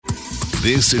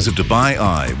This is a Dubai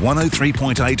Eye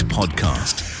 103.8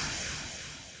 podcast.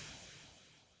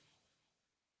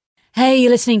 Hey,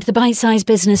 you're listening to the Bite Size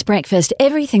Business Breakfast,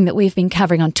 everything that we've been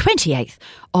covering on 28th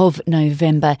of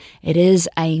November. It is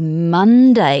a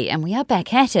Monday and we are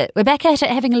back at it. We're back at it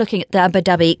having a look at the Abu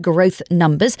Dhabi growth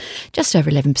numbers, just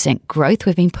over 11% growth.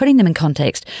 We've been putting them in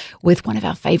context with one of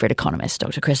our favourite economists,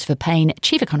 Dr. Christopher Payne,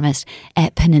 Chief Economist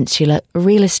at Peninsula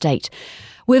Real Estate.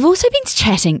 We've also been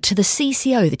chatting to the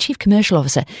CCO, the Chief Commercial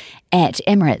Officer at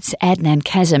Emirates, Adnan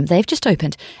Kazim. They've just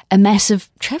opened a massive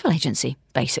travel agency,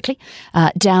 basically,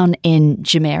 down in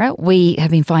Jumeirah. We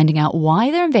have been finding out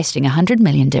why they're investing 100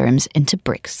 million dirhams into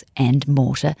bricks and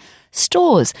mortar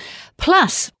stores.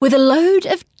 Plus, with a load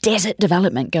of desert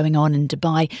development going on in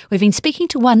Dubai, we've been speaking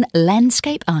to one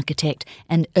landscape architect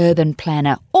and urban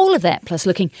planner. All of that, plus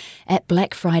looking at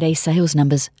Black Friday sales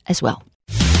numbers as well.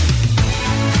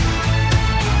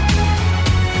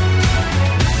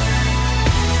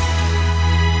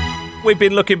 We've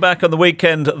been looking back on the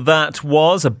weekend that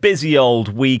was a busy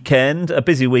old weekend, a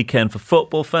busy weekend for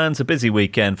football fans, a busy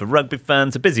weekend for rugby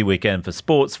fans, a busy weekend for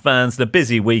sports fans, and a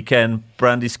busy weekend,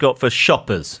 Brandy Scott, for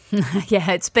shoppers.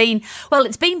 Yeah, it's been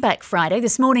Black Friday.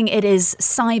 This morning it is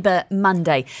Cyber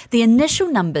Monday. The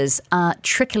initial numbers are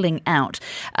trickling out.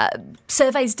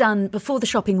 Surveys done before the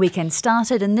shopping weekend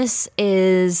started, and this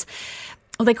is...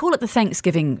 Well, they call it the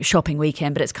Thanksgiving shopping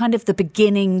weekend, but it's kind of the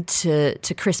beginning to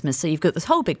Christmas. So you've got this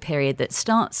whole big period that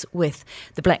starts with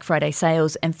the Black Friday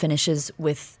sales and finishes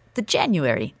with the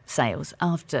January sales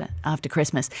after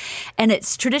Christmas. And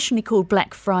it's traditionally called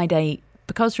Black Friday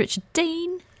because, Richard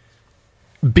Dean?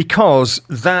 Because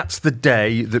that's the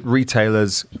day that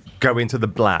retailers go into the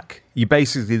black. You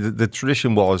basically, the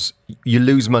tradition was you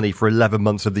lose money for 11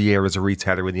 months of the year as a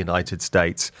retailer in the United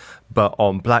States. But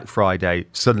on Black Friday,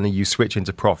 suddenly you switch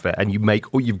into profit and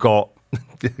you've got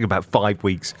about 5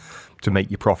 weeks to make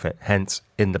your profit, hence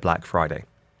in the Black Friday.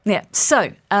 Yeah,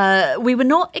 so we were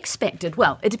not expected,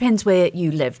 well, it depends where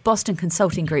you live. Boston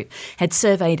Consulting Group had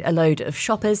surveyed a load of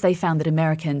shoppers. They found that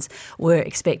Americans were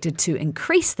expected to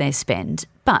increase their spend,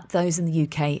 but those in the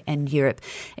UK and Europe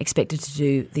expected to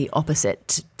do the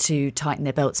opposite, to tighten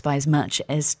their belts by as much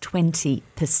as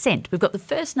 20%. We've got the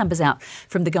first numbers out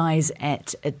from the guys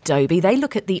at Adobe. They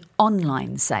look at the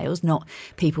online sales, not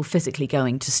people physically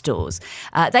going to stores.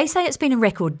 They say it's been a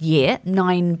record year,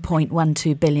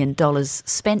 $9.12 billion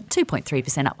spent,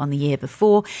 2.3% up on the year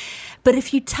before. But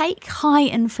if you take high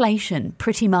inflation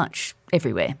pretty much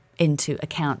everywhere into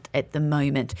account at the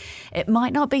moment, it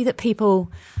might not be that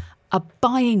people are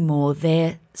buying more,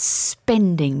 they're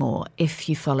spending more, if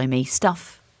you follow me.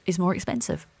 Stuff is more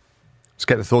expensive. Let's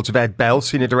get the thoughts of Ed Bell,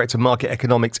 Senior Director Market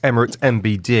Economics, Emirates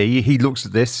MBD. He looks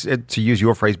at this, to use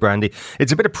your phrase, Brandy,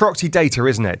 it's a bit of proxy data,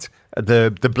 isn't it?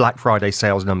 The Black Friday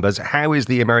sales numbers. How is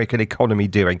the American economy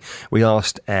doing? We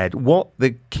asked Ed what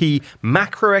the key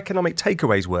macroeconomic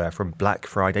takeaways were from Black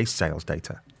Friday sales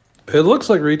data. It looks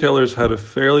like retailers had a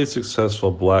fairly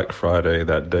successful Black Friday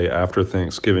that day after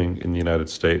Thanksgiving in the United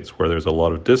States, where there's a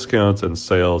lot of discounts and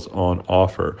sales on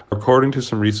offer. According to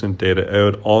some recent data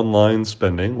out, online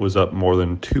spending was up more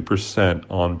than 2%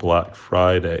 on Black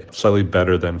Friday, slightly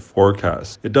better than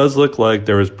forecast. It does look like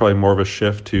there is probably more of a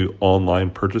shift to online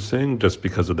purchasing just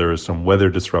because there is some weather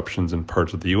disruptions in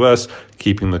parts of the US,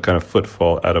 keeping the kind of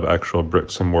footfall out of actual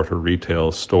bricks and mortar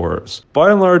retail stores.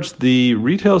 By and large, the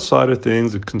retail side of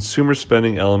things, the consumer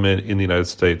spending element in the United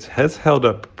States has held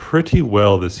up pretty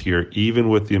well this year, even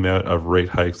with the amount of rate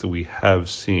hikes that we have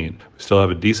seen. We still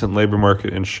have a decent labor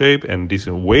market in shape and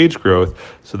decent wage growth,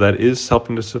 so that is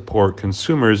helping to support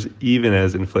consumers even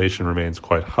as inflation remains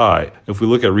quite high. If we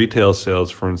look at retail sales,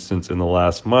 for instance, in the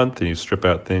last month, and you strip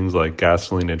out things like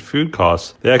gasoline and food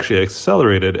costs, they actually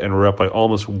accelerated and were up by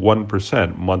almost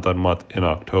 1% month on month in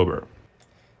October.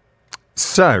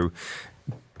 So,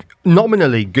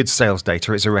 nominally good sales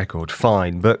data, it's a record,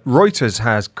 fine, but Reuters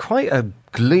has quite a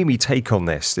gloomy take on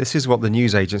this. This is what the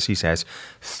news agency says.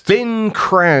 Thin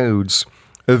crowds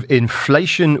of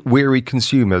inflation-weary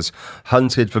consumers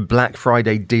hunted for Black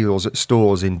Friday deals at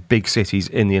stores in big cities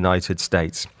in the United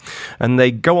States. And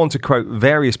they go on to quote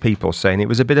various people saying it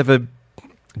was a bit of a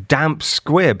damp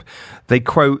squib. They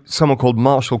quote someone called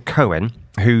Marshall Cohen,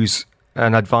 who's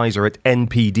an advisor at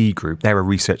NPD Group. They're a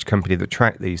research company that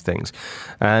track these things.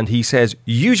 And he says,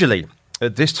 usually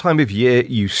at this time of year,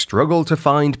 you struggle to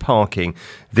find parking.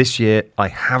 This year, I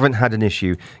haven't had an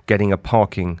issue getting a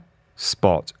parking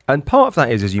spot. And part of that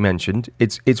is, as you mentioned,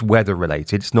 it's weather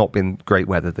related. It's not been great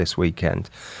weather this weekend.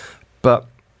 But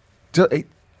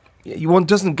one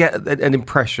doesn't get an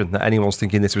impression that anyone's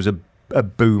thinking this was a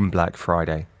boom Black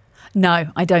Friday. No,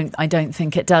 I don't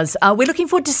think it does. We're looking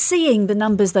forward to seeing the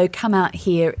numbers, though, come out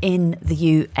here in the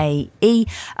UAE.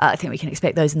 I think we can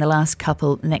expect those in the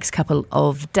next couple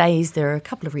of days. There are a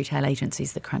couple of retail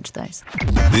agencies that crunch those.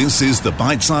 This is the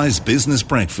Bite Size Business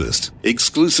Breakfast,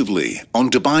 exclusively on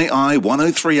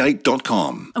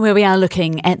DubaiEye1038.com. Where we are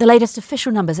looking at the latest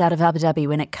official numbers out of Abu Dhabi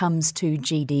when it comes to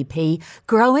GDP,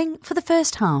 growing for the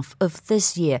first half of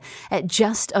this year at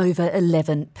just over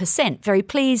 11%. Very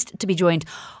pleased to be joined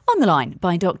on the line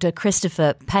by Dr.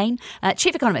 Christopher Payne,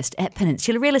 Chief Economist at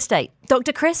Peninsula Real Estate.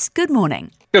 Dr. Chris, good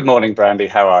morning. Good morning, Brandy.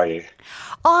 How are you?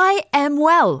 I am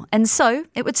well, and so,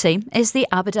 it would seem, is the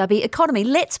Abu Dhabi economy.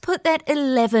 Let's put that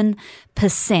 11%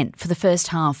 for the first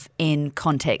half in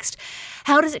context.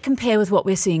 How does it compare with what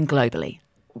we're seeing globally?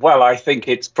 Well, I think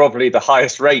it's probably the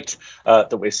highest rate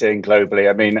that we're seeing globally.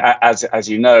 I mean, as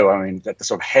you know, the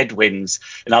sort of headwinds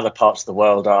in other parts of the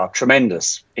world are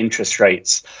tremendous. Interest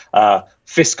rates,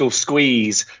 fiscal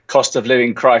squeeze, cost of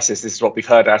living crisis. This is what we've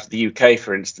heard out of the UK,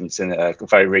 for instance,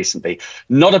 very recently.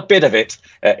 Not a bit of it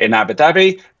in Abu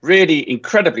Dhabi. Really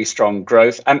incredibly strong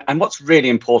growth. And what's really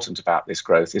important about this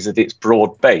growth is that it's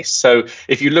broad-based. So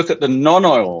if you look at the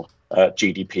non-oil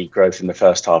GDP growth in the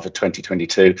first half of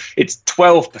 2022, it's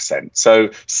 12%, so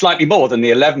slightly more than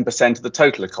the 11% of the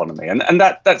total economy. And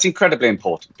that's incredibly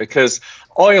important because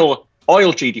oil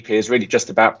GDP is really just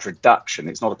about production.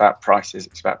 It's not about prices,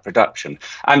 it's about production.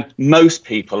 And most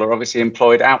people are obviously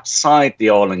employed outside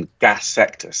the oil and gas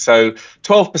sector. So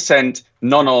 12%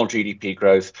 non-oil GDP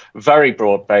growth, very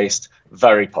broad-based,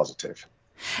 very positive.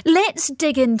 Let's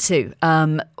dig into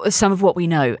some of what we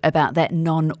know about that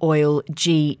non-oil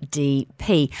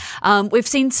GDP. We've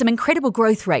seen some incredible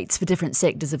growth rates for different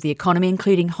sectors of the economy,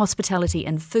 including hospitality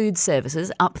and food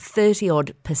services, up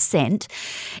 30-odd%.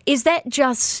 Is that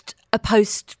just a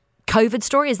post-COVID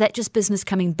story? Is that just business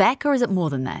coming back, or is it more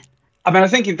than that? I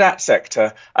think in that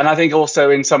sector, and I think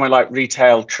also in somewhere like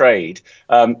retail trade,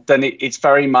 then it's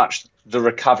very much the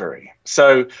recovery.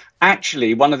 So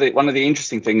actually, one of the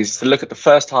interesting things is to look at the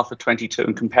first half of 22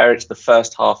 and compare it to the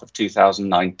first half of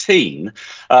 2019.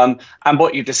 And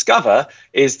what you discover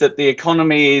is that the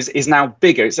economy is now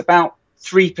bigger. It's about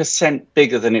 3%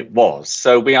 bigger than it was.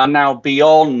 So we are now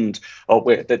beyond,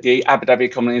 that the Abu Dhabi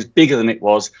economy is bigger than it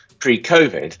was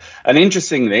pre-COVID. And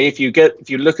interestingly, if you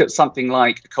look at something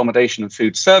like accommodation and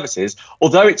food services,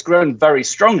 although it's grown very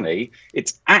strongly,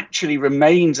 it actually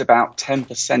remains about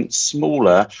 10%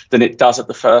 smaller than it does at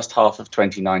the first half of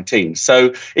 2019.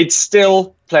 So it's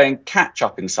still playing catch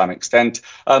up in some extent.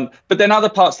 But then other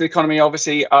parts of the economy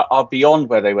obviously are beyond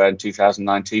where they were in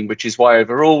 2019, which is why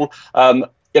overall,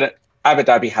 Abu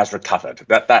Dhabi has recovered.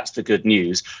 That's the good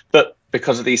news. But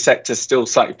because of these sectors still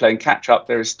slightly playing catch up,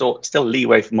 there is still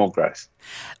leeway for more growth.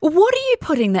 What are you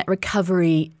putting that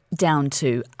recovery down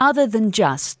to, other than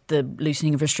just the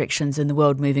loosening of restrictions and the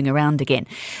world moving around again?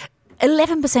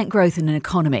 11% growth in an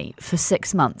economy for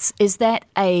 6 months. Is that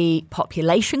a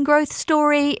population growth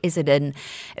story? Is it an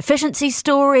efficiency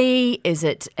story? Is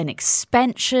it an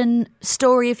expansion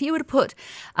story? If you were to put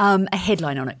a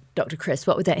headline on it, Dr. Chris,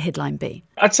 what would that headline be?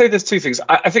 I'd say there's two things.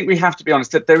 I think we have to be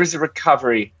honest that there is a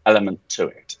recovery element to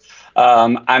it.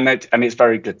 And it's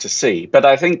very good to see. But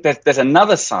I think that there's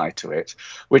another side to it,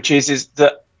 which is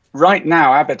that right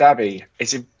now, Abu Dhabi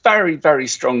is in very, very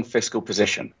strong fiscal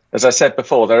position. As I said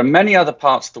before, there are many other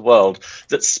parts of the world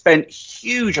that spent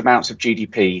huge amounts of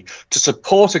GDP to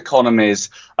support economies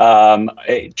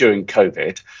during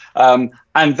COVID,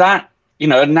 and that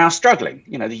are now struggling.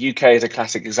 The UK is a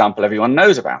classic example; everyone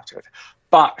knows about it.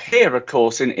 But here, of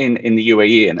course, in the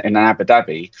UAE and in Abu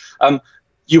Dhabi,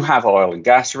 you have oil and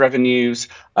gas revenues.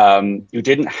 You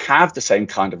didn't have the same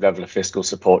kind of level of fiscal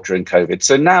support during COVID.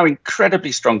 So now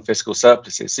incredibly strong fiscal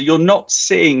surpluses. So you're not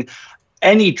seeing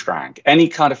any drag, any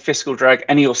kind of fiscal drag,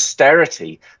 any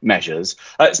austerity measures.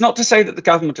 It's not to say that the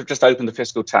government have just opened the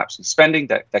fiscal taps and spending.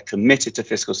 They're committed to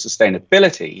fiscal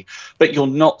sustainability, but you're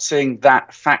not seeing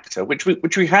that factor, which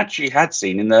we actually had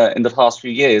seen in the past few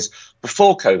years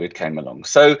before COVID came along.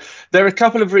 So there are a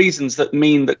couple of reasons that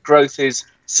mean that growth is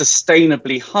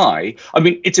sustainably high.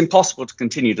 It's impossible to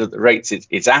continue at the rates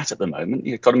it's at the moment.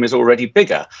 The economy is already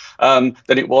bigger than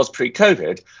it was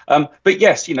pre-COVID. But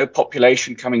yes,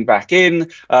 population coming back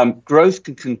in, growth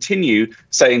can continue,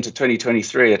 say, into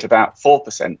 2023 at about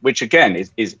 4%, which again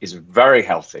is very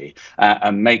healthy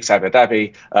and makes Abu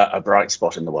Dhabi a bright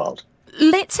spot in the world.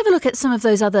 Let's have a look at some of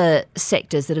those other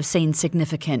sectors that have seen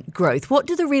significant growth. What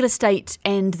do the real estate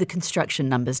and the construction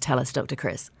numbers tell us, Dr.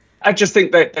 Chris? I just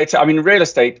think that, real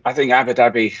estate, I think Abu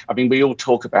Dhabi, we all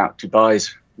talk about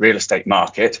Dubai's real estate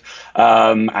market,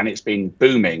 and it's been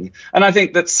booming. And I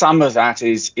think that some of that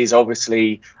is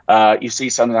obviously you see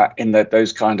some of that in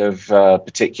those kind of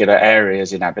particular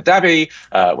areas in Abu Dhabi,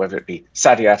 whether it be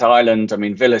Saadiyat Island. I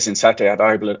mean, villas in Saadiyat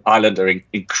Island are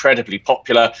incredibly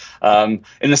popular,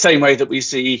 in the same way that we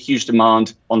see huge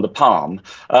demand on the Palm.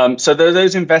 So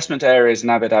those investment areas in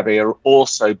Abu Dhabi are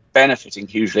also benefiting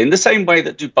hugely in the same way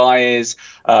that Dubai is.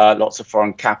 Lots of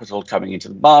foreign capital coming into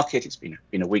the market. It's been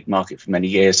a weak market for many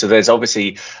years. So there's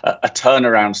obviously a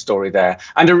turnaround story there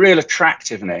and a real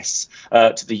attractiveness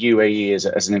to the UAE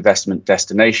as an investment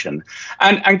destination.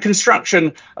 And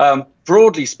construction,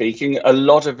 broadly speaking,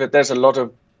 there's a lot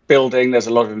of building, there's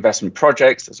a lot of investment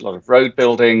projects, there's a lot of road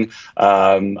building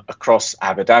across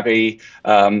Abu Dhabi.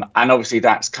 And obviously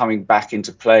that's coming back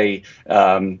into play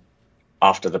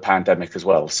after the pandemic as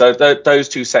well. So those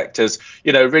two sectors,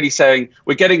 really saying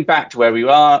we're getting back to where we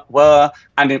were.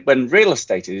 And when real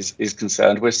estate is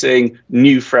concerned, we're seeing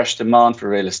new, fresh demand for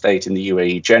real estate in the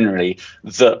UAE generally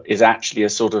that is actually a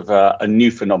sort of a new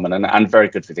phenomenon and very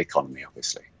good for the economy,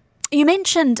 obviously. You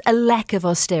mentioned a lack of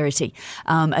austerity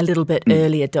a little bit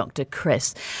earlier, Dr.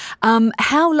 Chris.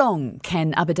 How long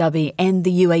can Abu Dhabi and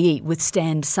the UAE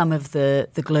withstand some of the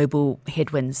global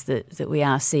headwinds that we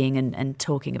are seeing and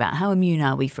talking about? How immune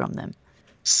are we from them?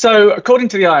 So according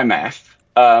to the IMF,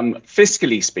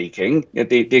 fiscally speaking,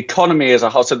 the economy as a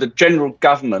whole, so the general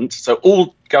government, so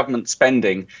all government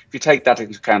spending, if you take that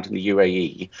into account in the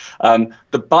UAE,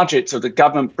 the budget, so the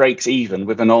government breaks even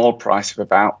with an oil price of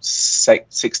about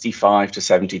 $65 to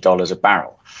 $70 a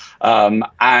barrel.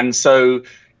 And so,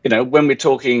 when we're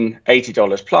talking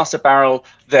 $80 plus a barrel,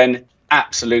 then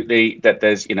absolutely that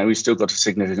there's, we've still got a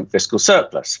significant fiscal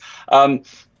surplus.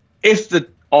 If the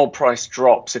oil price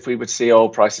drops, if we would see oil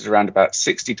prices around about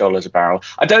 $60 a barrel,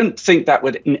 I don't think that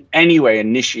would in any way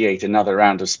initiate another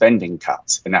round of spending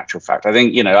cuts. In actual fact, I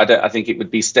think I think it would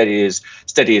be steady as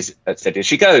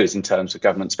she goes in terms of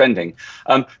government spending.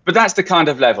 But that's the kind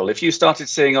of level. If you started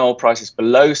seeing oil prices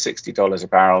below $60 a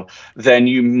barrel, then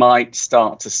you might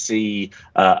start to see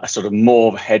a sort of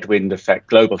more headwind effect,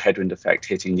 global headwind effect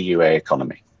hitting the UAE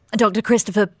economy. Dr.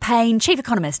 Christopher Payne, Chief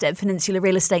Economist at Peninsula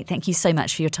Real Estate, thank you so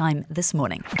much for your time this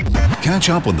morning. Catch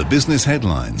up on the business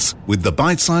headlines with the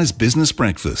Bite Size Business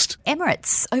Breakfast.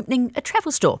 Emirates opening a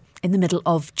travel store in the middle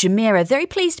of Jumeirah. Very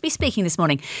pleased to be speaking this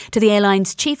morning to the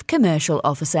airline's Chief Commercial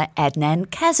Officer, Adnan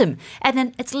Kazim.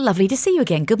 Adnan, it's lovely to see you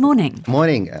again. Good morning.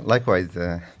 Morning. Likewise.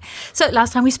 So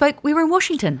last time we spoke, we were in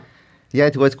Washington. Yeah,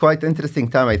 it was quite interesting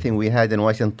time, I think, we had in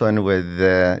Washington with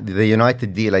the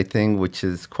United deal, I think, which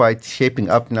is quite shaping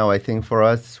up now, I think, for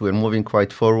us. We're moving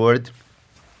quite forward.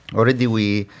 Already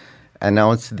we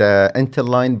announced the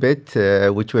interline bit,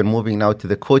 which we're moving now to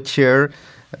the code-share,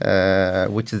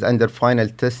 which is under final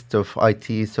test of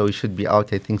IT, so it should be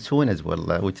out, I think, soon as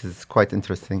well, which is quite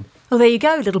interesting. Well, there you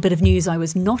go. A little bit of news I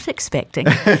was not expecting.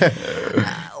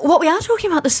 What we are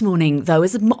talking about this morning, though,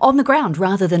 is on the ground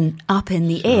rather than up in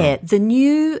the air. The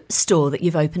new store that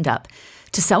you've opened up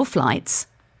to sell flights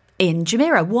in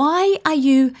Jumeirah. Why are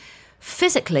you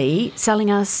physically selling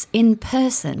us in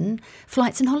person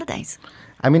flights and holidays?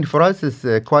 I mean, for us,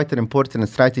 it's quite an important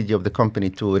strategy of the company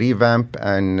to revamp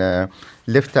and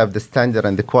lift up the standard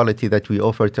and the quality that we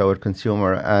offer to our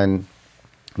consumer. And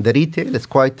the retail is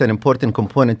quite an important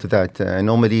component to that.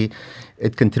 Normally,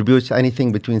 it contributes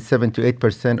anything between 7 to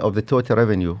 8% of the total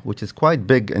revenue, which is quite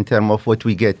big in terms of what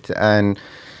we get. And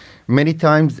many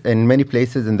times in many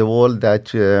places in the world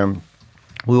that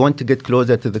we want to get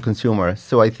closer to the consumer.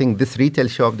 So I think this retail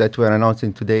shop that we're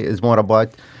announcing today is more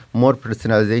about more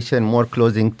personalization, more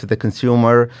closing to the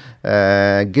consumer,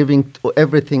 giving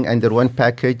everything under one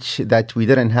package that we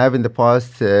didn't have in the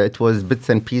past. It was bits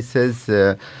and pieces.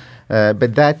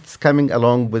 But that's coming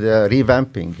along with a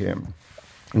revamping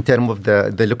in terms of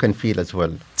the look and feel as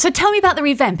well. So tell me about the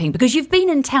revamping, because you've been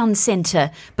in town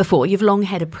centre before. You've long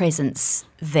had a presence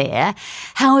there.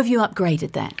 How have you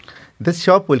upgraded that? This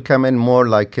shop will come in more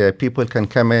like people can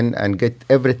come in and get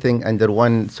everything under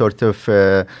one sort of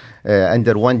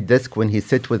under one desk when he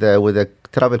sit with a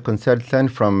travel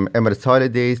consultant, from Emirates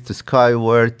Holidays to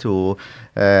Skyward to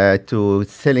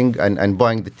selling and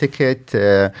buying the ticket.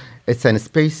 It's a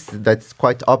space that's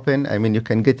quite open. I mean, you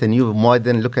can get a new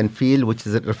modern look and feel, which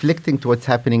is reflecting to what's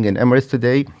happening in Emirates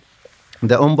today.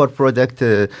 The onboard product,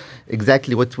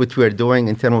 exactly what we're doing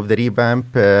in terms of the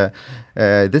revamp.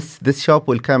 This shop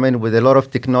will come in with a lot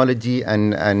of technology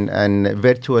and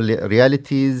virtual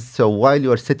realities. So while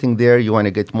you are sitting there, you want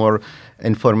to get more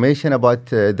information about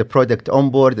the product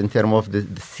onboard in terms of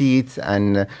the seats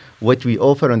and what we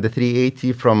offer on the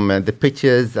 380 from the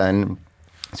pitches and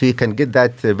So you can get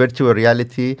that virtual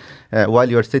reality while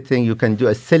you're sitting. You can do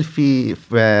a selfie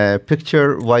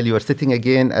picture while you're sitting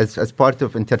again as part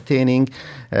of entertaining.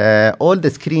 All the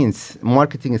screens,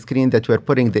 marketing screen that we're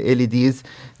putting, the LEDs,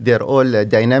 they're all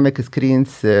dynamic screens.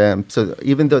 So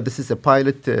even though this is a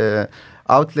pilot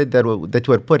outlet that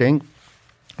we're putting,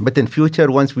 but in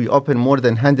future, once we open more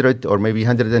than 100 or maybe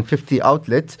 150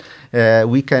 outlets,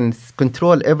 we can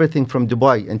control everything from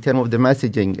Dubai in terms of the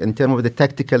messaging, in terms of the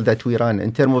tactical that we run,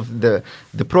 in terms of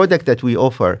the product that we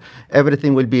offer.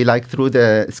 Everything will be like through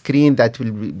the screen that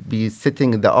will be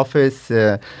sitting in the office.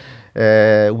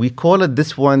 We call it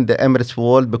this one the Emirates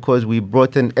World because we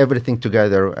brought in everything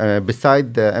together.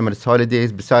 Beside the Emirates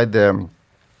Holidays, beside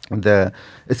the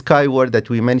Skyward that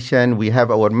we mentioned, we have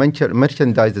our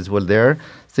merchandise as well there.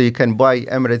 So you can buy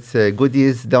Emirates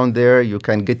goodies down there. You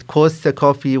can get Costa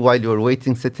coffee while you're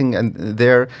waiting, sitting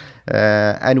there.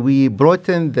 And we brought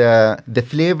in the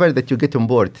flavor that you get on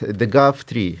board, the Gulf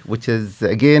tree, which is,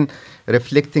 again,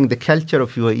 reflecting the culture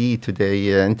of UAE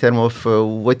today in terms of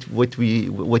what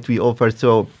we offer.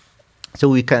 So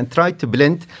we can try to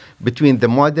blend between the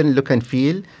modern look and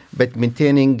feel, but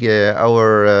maintaining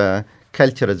our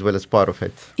culture as well as part of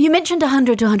it. You mentioned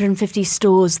 100 to 150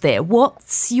 stores there.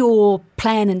 What's your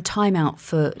plan and time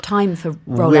for rollout?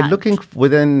 We're looking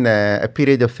within a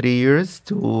period of 3 years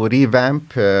to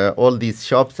revamp all these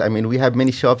shops. I mean, we have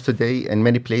many shops today in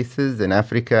many places in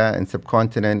Africa, in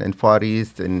subcontinent, in Far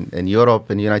East, in Europe,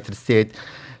 in the United States.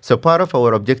 So part of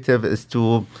our objective is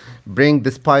to bring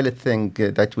this pilot thing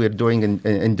that we're doing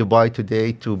in Dubai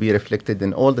today to be reflected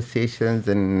in all the stations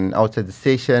and outside the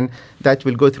station. That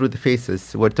will go through the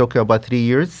phases. We're talking about 3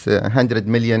 years, $100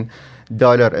 million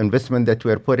investment that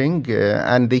we're putting,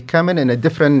 and they come in a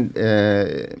different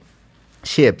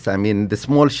shapes. I mean, the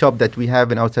small shop that we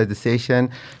have in outside the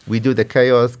station, we do the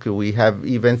kiosk. We have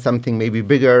even something maybe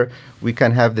bigger. We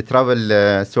can have the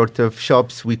travel sort of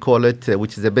shops, we call it,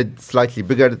 which is a bit slightly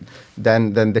bigger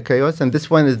than the kiosk. And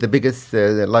this one is the biggest,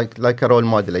 like a role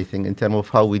model, I think, in terms of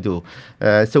how we do.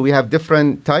 So we have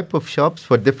different type of shops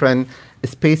for different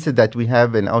spaces that we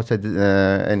have in outside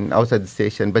the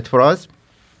station. But for us,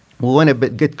 we want to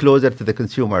get closer to the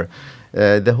consumer.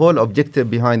 The whole objective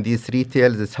behind these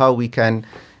retails is how we can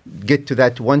get to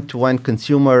that one-to-one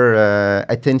consumer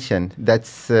attention.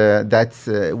 That's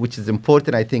which is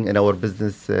important, I think, in our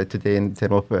business today in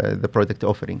terms of the product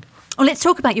offering. Well, let's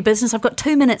talk about your business. I've got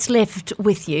 2 minutes left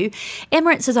with you.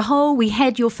 Emirates as a whole, we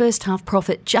had your first half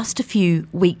profit just a few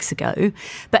weeks ago.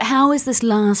 But how is this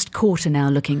last quarter now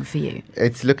looking for you?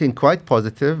 It's looking quite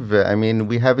positive. I mean,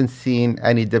 we haven't seen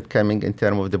any dip coming in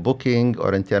terms of the booking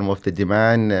or in terms of the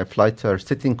demand. Flights are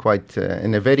sitting quite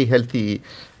in a very healthy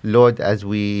load as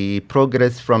we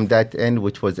progress from that end,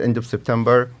 which was end of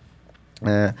September.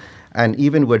 And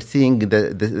even we're seeing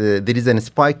there is a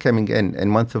spike coming in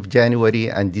month of January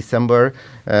and December.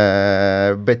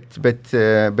 But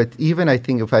even I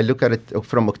think if I look at it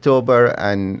from October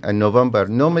and November,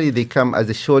 normally they come as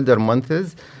a shoulder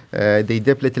months. They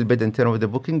dip a little bit in terms of the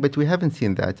booking, but we haven't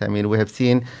seen that. I mean, we have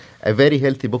seen a very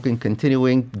healthy booking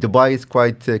continuing. Dubai is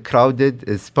quite crowded,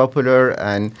 is popular,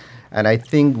 and I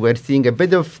think we're seeing a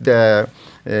bit of the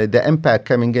impact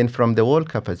coming in from the World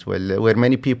Cup as well, where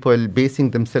many people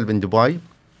basing themselves in Dubai.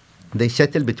 They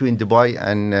shuttle between Dubai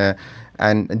and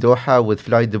Doha with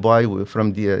Fly Dubai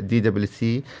from the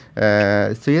DWC.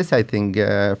 So yes, I think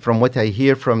from what I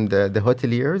hear from the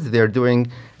hoteliers, they're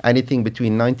doing anything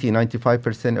between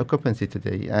 90-95% occupancy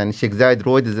today. And Sheikh Zayed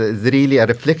Road is really a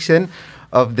reflection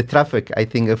of the traffic, I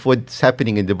think, of what's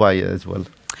happening in Dubai as well.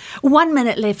 1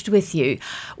 minute left with you.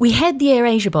 We had the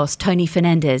AirAsia boss, Tony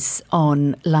Fernandez,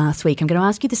 on last week. I'm going to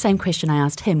ask you the same question I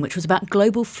asked him, which was about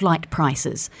global flight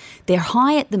prices. They're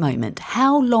high at the moment.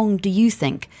 How long do you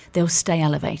think they'll stay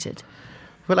elevated?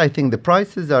 Well, I think the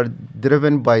prices are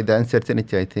driven by the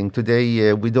uncertainty, I think.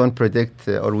 Today, we don't predict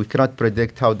or we cannot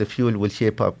predict how the fuel will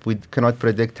shape up. We cannot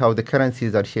predict how the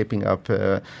currencies are shaping up.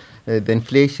 The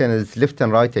inflation is left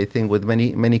and right, I think, with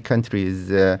many countries.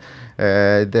 The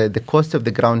cost of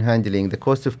the ground handling, the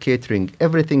cost of catering,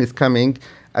 everything is coming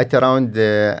at around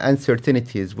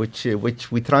uncertainties, which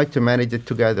we try to manage it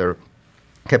together.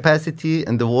 Capacity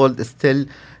in the world is still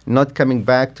not coming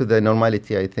back to the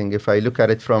normality, I think. If I look at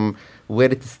it from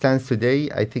where it stands today,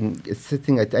 I think it's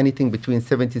sitting at anything between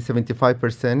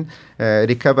 70-75%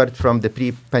 recovered from the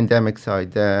pre-pandemic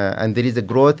side. And there is a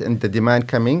growth in the demand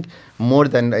coming more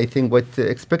than, I think, what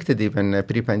expected even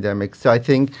pre-pandemic. So I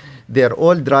think they're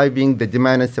all driving the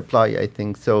demand and supply, I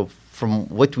think. So from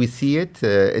what we see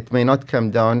it may not come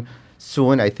down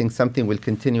soon. I think something will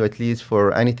continue at least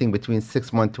for anything between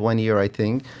 6 months to 1 year, I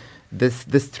think.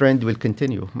 this trend will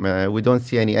continue. We don't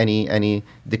see any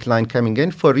decline coming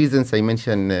in for reasons I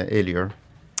mentioned earlier.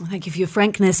 Thank you for your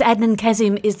frankness. Adnan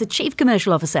Kazim is the Chief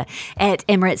Commercial Officer at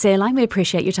Emirates Airline. We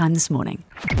appreciate your time this morning.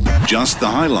 Just the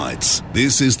highlights.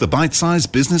 This is the Bite Size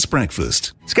Business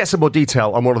Breakfast. Let's get some more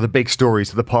detail on one of the big stories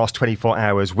of the past 24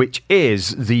 hours, which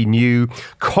is the new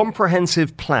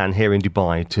comprehensive plan here in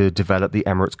Dubai to develop the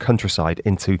Emirates countryside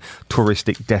into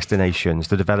touristic destinations.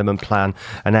 The development plan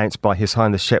announced by His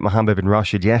Highness Sheikh Mohammed bin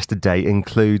Rashid yesterday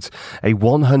includes a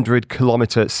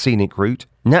 100-kilometre scenic route,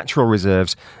 natural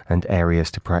reserves and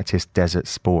areas to practice desert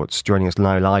sports. Joining us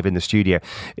now live in the studio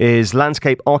is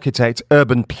landscape architect,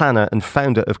 urban planner and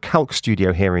founder of Calc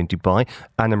Studio here in Dubai,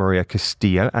 Ana Maria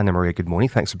Castillo. Ana Maria, good morning.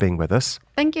 Thanks for being with us.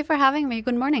 Thank you for having me.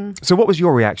 Good morning. So what was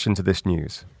your reaction to this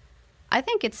news? I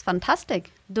think it's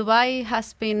fantastic. Dubai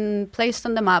has been placed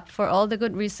on the map for all the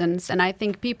good reasons, and I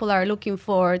think people are looking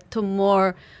forward to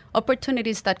more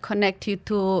opportunities that connect you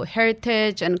to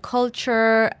heritage and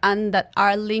culture and that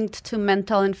are linked to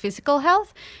mental and physical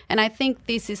health. And I think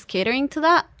this is catering to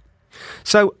that.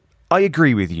 So I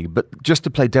agree with you, but just to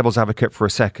play devil's advocate for a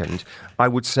second, I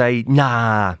would say,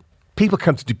 people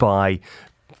come to Dubai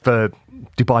for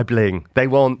Dubai bling. They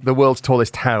want the world's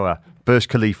tallest tower, Burj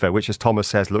Khalifa, which, as Thomas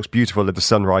says, looks beautiful at the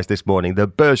sunrise this morning, the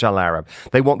Burj Al Arab.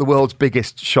 They want the world's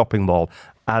biggest shopping mall,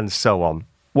 and so on.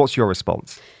 What's your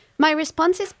response? My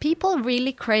response is people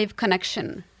really crave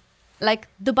connection. Like,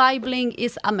 Dubai bling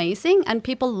is amazing and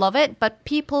people love it, but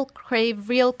people crave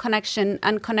real connection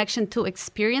and connection to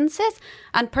experiences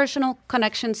and personal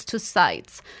connections to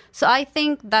sites. So I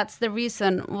think that's the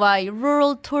reason why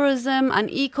rural tourism and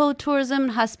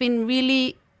ecotourism has been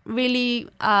really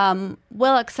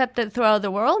well accepted throughout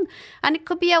the world, and it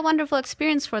could be a wonderful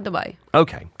experience for Dubai.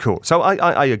 Okay, cool. So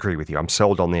I agree with you. I'm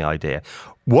sold on the idea.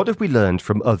 What have we learned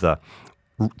from other,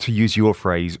 to use your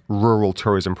phrase, rural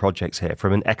tourism projects here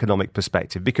from an economic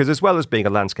perspective? Because as well as being a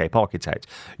landscape architect,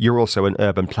 you're also an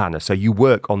urban planner, so you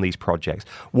work on these projects.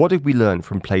 What have we learned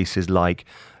from places like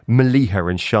Maliha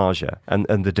and Sharjah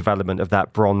and the development of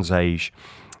that Bronze Age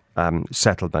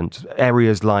settlement?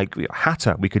 Areas like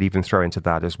Hatta, we could even throw into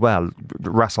that as well.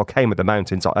 Ras Al Khaimah, the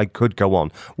mountains, I could go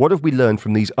on. What have we learned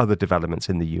from these other developments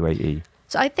in the UAE?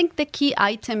 So I think the key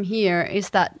item here is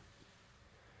that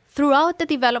throughout the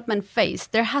development phase,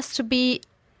 there has to be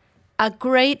a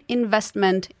great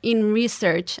investment in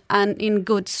research and in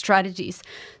good strategies.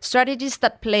 Strategies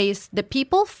that place the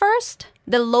people first,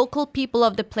 the local people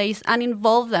of the place, and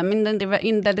involve them in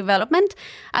the development,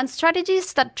 and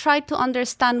strategies that try to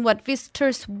understand what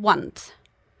visitors want.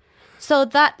 So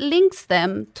that links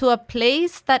them to a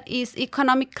place that is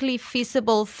economically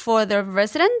feasible for their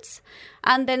residents,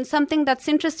 and then something that's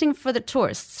interesting for the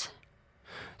tourists.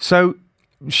 So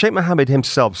Sheikh Mohammed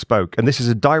himself spoke, and this is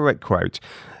a direct quote: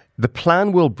 "The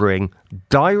plan will bring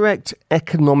direct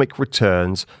economic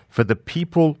returns for the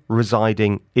people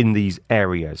residing in these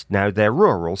areas." Now, they're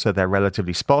rural, so they're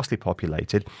relatively sparsely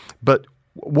populated, but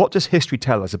what does history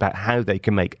tell us about how they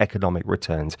can make economic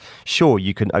returns? Sure,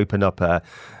 you can open up a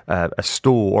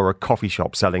store or a coffee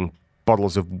shop selling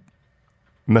bottles of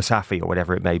Masafi or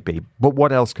whatever it may be, but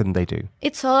what else can they do?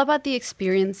 It's all about the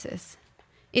experiences.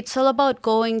 It's all about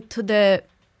going to the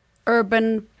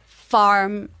urban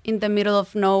farm in the middle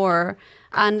of nowhere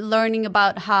and learning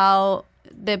about how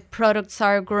the products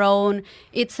are grown.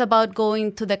 It's about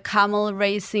going to the camel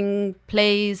racing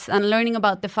place and learning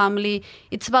about the family.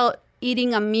 It's about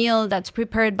eating a meal that's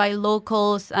prepared by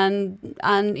locals, and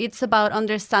it's about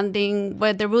understanding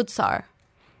where the roots are.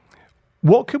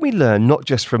 What can we learn, not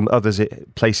just from other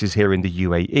places here in the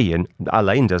UAE, and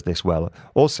Alain does this well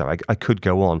also, I could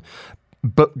go on,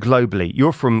 but globally?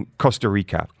 You're from Costa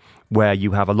Rica, where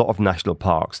you have a lot of national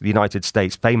parks. The United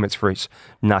States, famous for its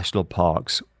national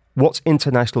parks. What's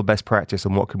international best practice,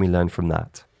 and what can we learn from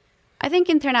that? I think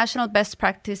international best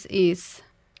practice is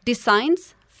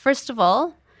designs, first of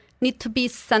all, need to be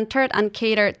centered and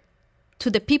catered to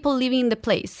the people living in the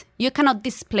place. You cannot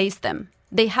displace them.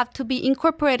 They have to be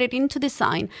incorporated into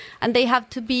design, and they have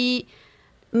to be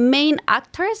main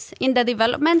actors in the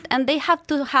development, and they have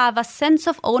to have a sense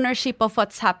of ownership of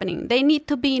what's happening. They need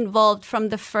to be involved from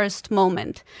the first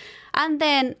moment. And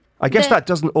then I guess that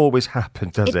doesn't always happen,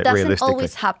 does it, realistically? It doesn't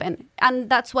always happen. And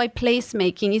that's why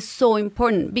placemaking is so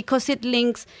important, because it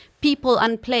links people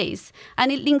and place.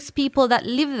 And it links people that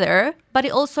live there, but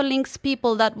it also links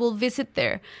people that will visit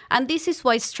there. And this is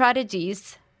why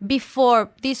strategies before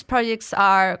these projects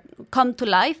come to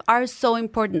life are so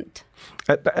important.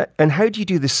 And how do you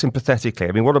do this sympathetically?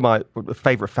 I mean, one of my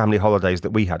favourite family holidays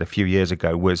that we had a few years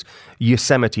ago was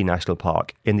Yosemite National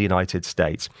Park in the United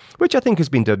States, which I think has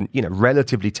been done,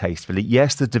 relatively tastefully.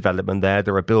 Yes, there's development there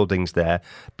are buildings there,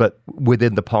 but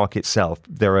within the park itself,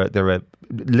 there are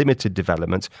limited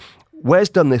developments. Where's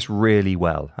done this really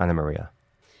well, Ana Maria?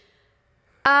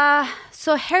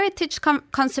 So heritage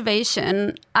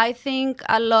conservation, I think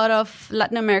a lot of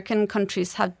Latin American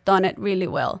countries have done it really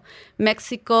well.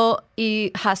 Mexico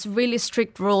has really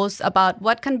strict rules about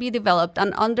what can be developed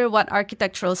and under what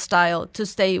architectural style to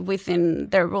stay within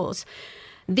their rules.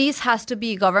 This has to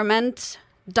be government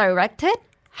directed.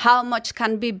 How much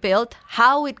can be built,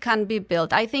 how it can be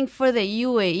built. I think for the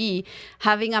UAE,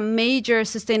 having a major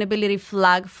sustainability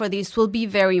flag for this will be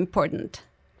very important.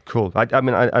 Cool.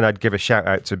 I'd give a shout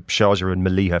out to Sharjah and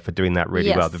Maliha for doing that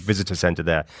really well. The visitor centre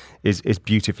there is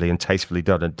beautifully and tastefully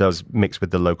done and does mix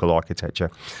with the local architecture,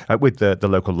 with the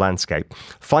local landscape.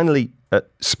 Finally,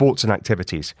 sports and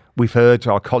activities. We've heard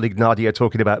our colleague Nadia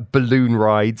talking about balloon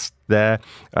rides there.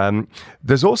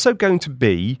 There's also going to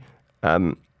be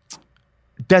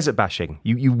desert bashing.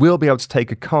 You will be able to take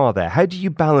a car there. How do you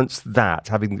balance that,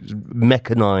 having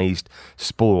mechanised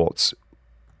sports,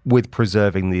 with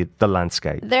preserving the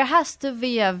landscape? There has to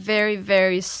be a very,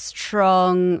 very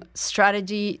strong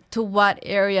strategy to what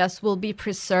areas will be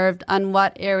preserved and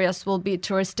what areas will be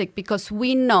touristic, because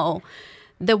we know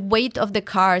the weight of the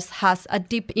cars has a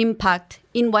deep impact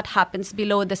in what happens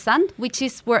below the sand, which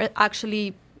is where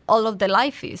actually all of the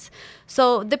life is.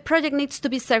 So the project needs to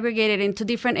be segregated into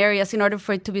different areas in order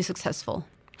for it to be successful.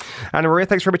 Ana Maria,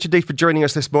 thanks very much indeed for joining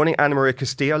us this morning. Ana Maria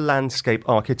Castillo, landscape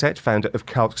architect, founder of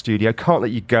Calc Studio. Can't let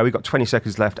you go. We've got 20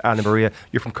 seconds left. Ana Maria,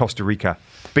 you're from Costa Rica.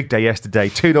 Big day yesterday.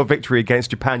 2-0 victory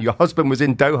against Japan. Your husband was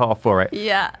in Doha for it.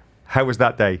 Yeah. How was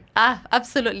that day?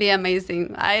 Absolutely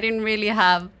amazing. I didn't really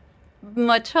have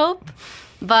much hope,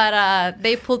 but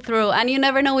they pulled through. And you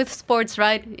never know with sports,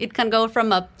 right? It can go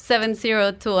from a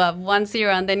 7-0 to a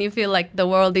 1-0, and then you feel like the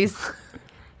world is,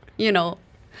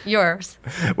 yours.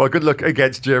 Well, good luck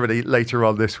against Germany later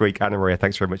on this week. Ana Maria,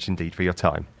 thanks very much indeed for your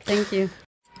time. Thank you.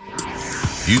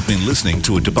 You've been listening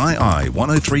to a Dubai Eye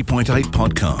 103.8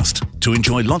 podcast. To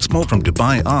enjoy lots more from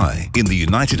Dubai Eye in the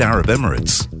United Arab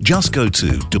Emirates, just go to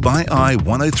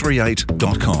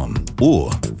DubaiEye1038.com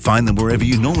or find them wherever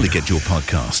you normally get your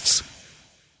podcasts.